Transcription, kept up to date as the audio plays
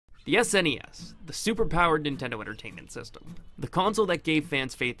The SNES, the super-powered Nintendo Entertainment System. The console that gave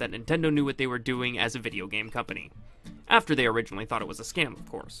fans faith that Nintendo knew what they were doing as a video game company. After they originally thought it was a scam, of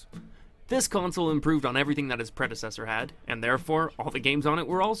course. This console improved on everything that its predecessor had, and therefore, all the games on it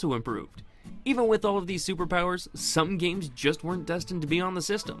were also improved. Even with all of these superpowers, some games just weren't destined to be on the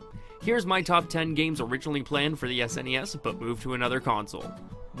system. Here's my top 10 games originally planned for the SNES, but moved to another console.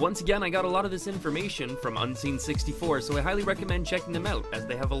 Once again, I got a lot of this information from Unseen64, so I highly recommend checking them out, as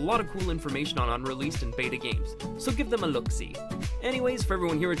they have a lot of cool information on unreleased and beta games, so give them a look-see. Anyways, for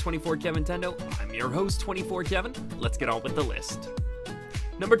everyone here at 24Kevin Nintendo, I'm your host, 24Kevin. Let's get on with the list.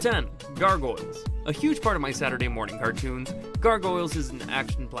 Number 10, Gargoyles. A huge part of my Saturday morning cartoons, Gargoyles is an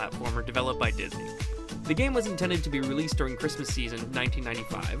action platformer developed by Disney. The game was intended to be released during Christmas season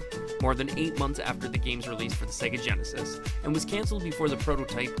 1995, more than 8 months after the game's release for the Sega Genesis, and was cancelled before the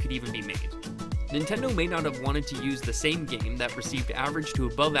prototype could even be made. Nintendo may not have wanted to use the same game that received average to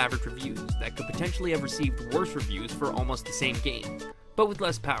above average reviews that could potentially have received worse reviews for almost the same game, but with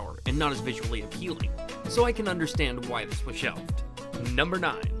less power and not as visually appealing, so I can understand why this was shelved. Number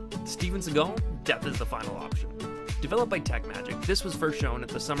 9. Steven Seagal, Death is the Final Option. Developed by Tech Magic, this was first shown at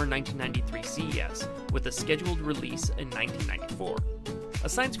the summer 1993 CES, with a scheduled release in 1994. A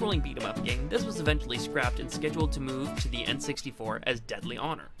side-scrolling beat-em-up game, this was eventually scrapped and scheduled to move to the N64 as Deadly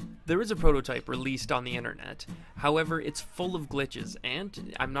Honor. There is a prototype released on the internet, however it's full of glitches,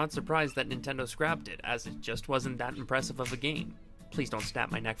 and I'm not surprised that Nintendo scrapped it, as it just wasn't that impressive of a game. Please don't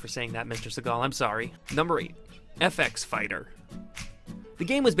snap my neck for saying that, Mr. Seagal, I'm sorry. Number 8. FX Fighter. The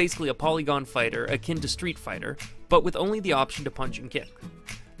game was basically a polygon fighter akin to Street Fighter, but with only the option to punch and kick.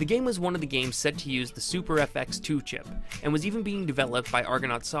 The game was one of the games set to use the Super FX2 chip, and was even being developed by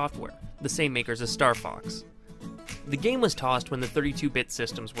Argonaut Software, the same makers as Star Fox. The game was tossed when the 32-bit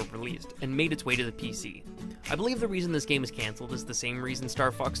systems were released, and made its way to the PC. I believe the reason this game is cancelled is the same reason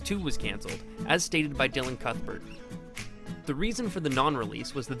Star Fox 2 was cancelled, as stated by Dylan Cuthbert. The reason for the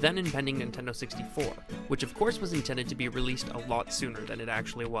non-release was the then impending Nintendo 64, which of course was intended to be released a lot sooner than it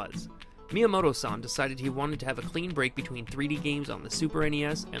actually was. Miyamoto-san decided he wanted to have a clean break between 3D games on the Super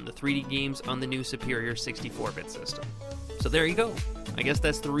NES and the 3D games on the new superior 64-bit system. So there you go. I guess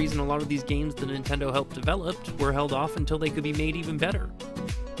that's the reason a lot of these games that Nintendo helped develop were held off until they could be made even better.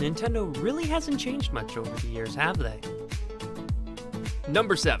 Nintendo really hasn't changed much over the years, have they?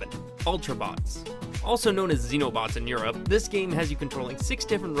 Number 7. Ultrabots. Also known as Xenobots in Europe, this game has you controlling 6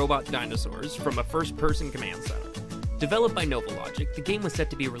 different robot dinosaurs from a first-person command center. Developed by Novalogic, the game was set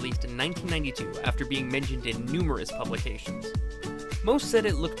to be released in 1992 after being mentioned in numerous publications. Most said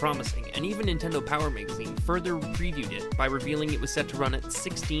it looked promising, and even Nintendo Power Magazine further previewed it by revealing it was set to run at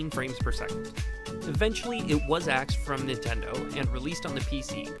 16 frames per second. Eventually, it was axed from Nintendo and released on the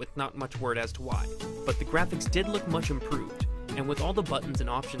PC with not much word as to why, but the graphics did look much improved. And with all the buttons and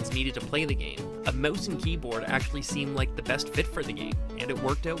options needed to play the game, a mouse and keyboard actually seemed like the best fit for the game, and it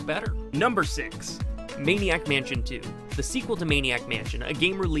worked out better. Number 6. Maniac Mansion 2. The sequel to Maniac Mansion, a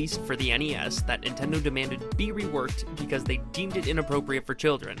game released for the NES that Nintendo demanded be reworked because they deemed it inappropriate for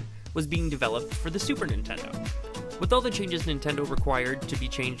children, was being developed for the Super Nintendo. With all the changes Nintendo required to be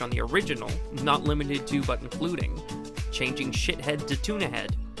changed on the original, not limited to but including, changing shithead to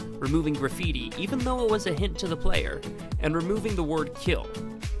tunahead, removing graffiti even though it was a hint to the player, and removing the word kill.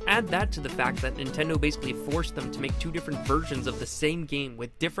 Add that to the fact that Nintendo basically forced them to make 2 different versions of the same game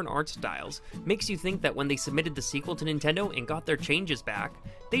with different art styles, makes you think that when they submitted the sequel to Nintendo and got their changes back,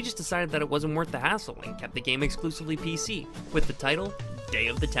 they just decided that it wasn't worth the hassle and kept the game exclusively PC, with the title Day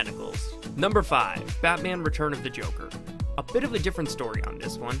of the Tentacles. Number 5. Batman Return of the Joker. A bit of a different story on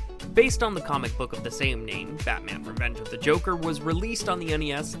this one. Based on the comic book of the same name, Batman Revenge of the Joker was released on the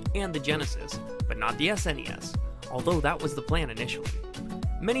NES and the Genesis, but not the SNES, although that was the plan initially.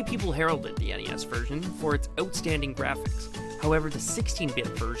 Many people heralded the NES version for its outstanding graphics, however the 16-bit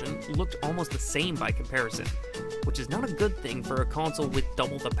version looked almost the same by comparison, which is not a good thing for a console with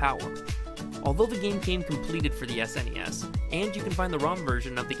double the power. Although the game came completed for the SNES, and you can find the ROM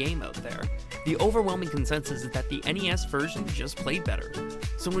version of the game out there, the overwhelming consensus is that the NES version just played better.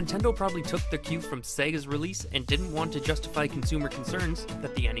 So Nintendo probably took the cue from Sega's release and didn't want to justify consumer concerns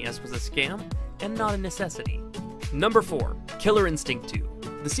that the NES was a scam and not a necessity. Number 4. Killer Instinct 2.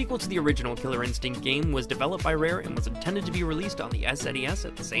 The sequel to the original Killer Instinct game was developed by Rare and was intended to be released on the SNES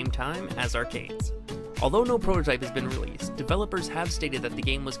at the same time as arcades. Although no prototype has been released, developers have stated that the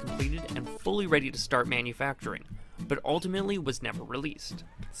game was completed and fully ready to start manufacturing, but ultimately was never released.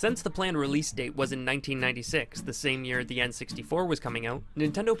 Since the planned release date was in 1996, the same year the N64 was coming out,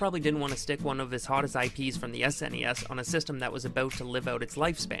 Nintendo probably didn't want to stick one of his hottest IPs from the SNES on a system that was about to live out its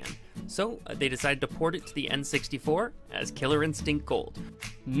lifespan, so they decided to port it to the N64 as Killer Instinct Gold.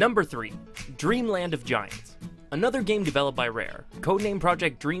 Number 3. Dreamland of Giants. Another game developed by Rare, codenamed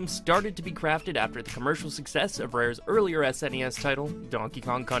Project Dream, started to be crafted after the commercial success of Rare's earlier SNES title, Donkey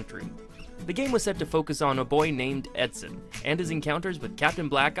Kong Country. The game was set to focus on a boy named Edson, and his encounters with Captain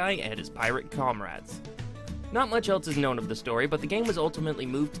Blackeye and his pirate comrades. Not much else is known of the story, but the game was ultimately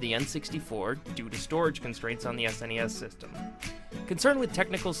moved to the N64 due to storage constraints on the SNES system. Concerned with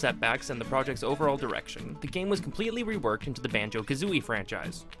technical setbacks and the project's overall direction, the game was completely reworked into the Banjo-Kazooie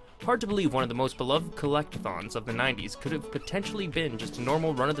franchise. Hard to believe one of the most beloved collectathons of the 90s could have potentially been just a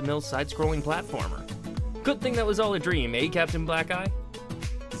normal run-of-the-mill side-scrolling platformer. Good thing that was all a dream, eh, Captain Blackeye?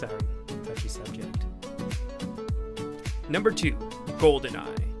 Sorry, touchy subject. Number 2,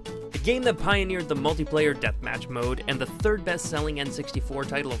 GoldenEye. The game that pioneered the multiplayer deathmatch mode and the third best-selling N64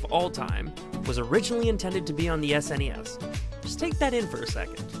 title of all time was originally intended to be on the SNES. Just take that in for a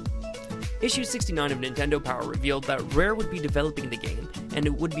second. Issue 69 of Nintendo Power revealed that Rare would be developing the game, and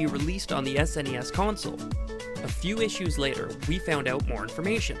it would be released on the SNES console. A few issues later, we found out more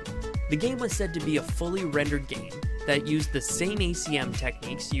information. The game was said to be a fully rendered game that used the same ACM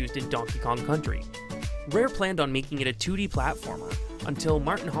techniques used in Donkey Kong Country. Rare planned on making it a 2D platformer, until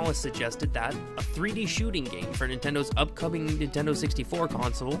Martin Hollis suggested that a 3D shooting game for Nintendo's upcoming Nintendo 64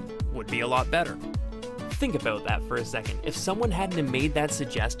 console would be a lot better. Think about that for a second. If someone hadn't made that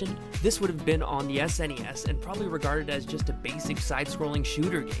suggestion, this would have been on the SNES and probably regarded as just a basic side-scrolling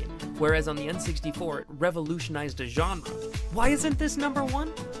shooter game, whereas on the N64 it revolutionized a genre. Why isn't this number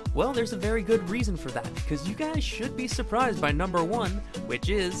 1? Well, there's a very good reason for that, because you guys should be surprised by number 1, which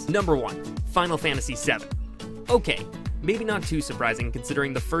is number 1, Final Fantasy VII. Okay, maybe not too surprising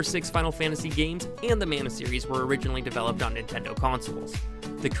considering the first 6 Final Fantasy games and the Mana series were originally developed on Nintendo consoles.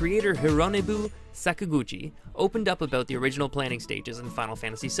 The creator Hironobu Sakaguchi opened up about the original planning stages in Final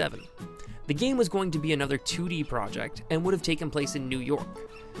Fantasy VII. The game was going to be another 2D project and would have taken place in New York.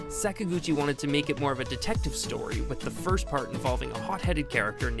 Sakaguchi wanted to make it more of a detective story, with the first part involving a hot-headed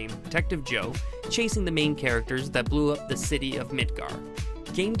character named Detective Joe chasing the main characters that blew up the city of Midgar.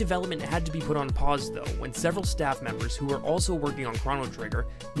 Game development had to be put on pause though when several staff members who were also working on Chrono Trigger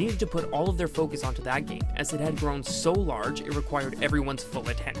needed to put all of their focus onto that game as it had grown so large it required everyone's full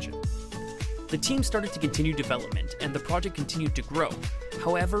attention. The team started to continue development and the project continued to grow.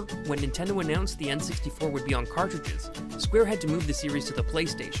 However, when Nintendo announced the N64 would be on cartridges, Square had to move the series to the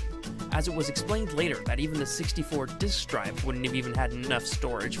PlayStation, as it was explained later that even the 64 disk drive wouldn't have even had enough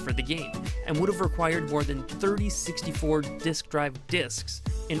storage for the game, and would have required more than 30 64 disk drive discs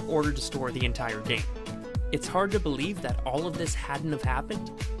in order to store the entire game. It's hard to believe that all of this hadn't have happened.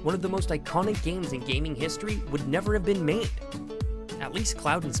 One of the most iconic games in gaming history would never have been made. At least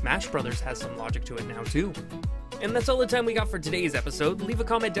Cloud and Smash Bros. Has some logic to it now too. And that's all the time we got for today's episode. Leave a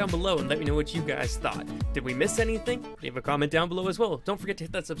comment down below and let me know what you guys thought. Did we miss anything? Leave a comment down below as well. Don't forget to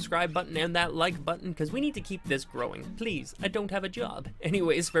hit that subscribe button and that like button, because we need to keep this growing. Please, I don't have a job.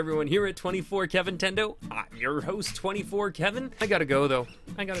 Anyways, for everyone here at 24 Kevin Tendo, I'm your host 24 Kevin. I gotta go though.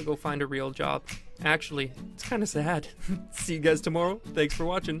 I gotta go find a real job. Actually, it's kinda sad. See you guys tomorrow. Thanks for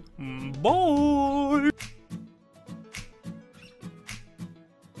watching. Bye!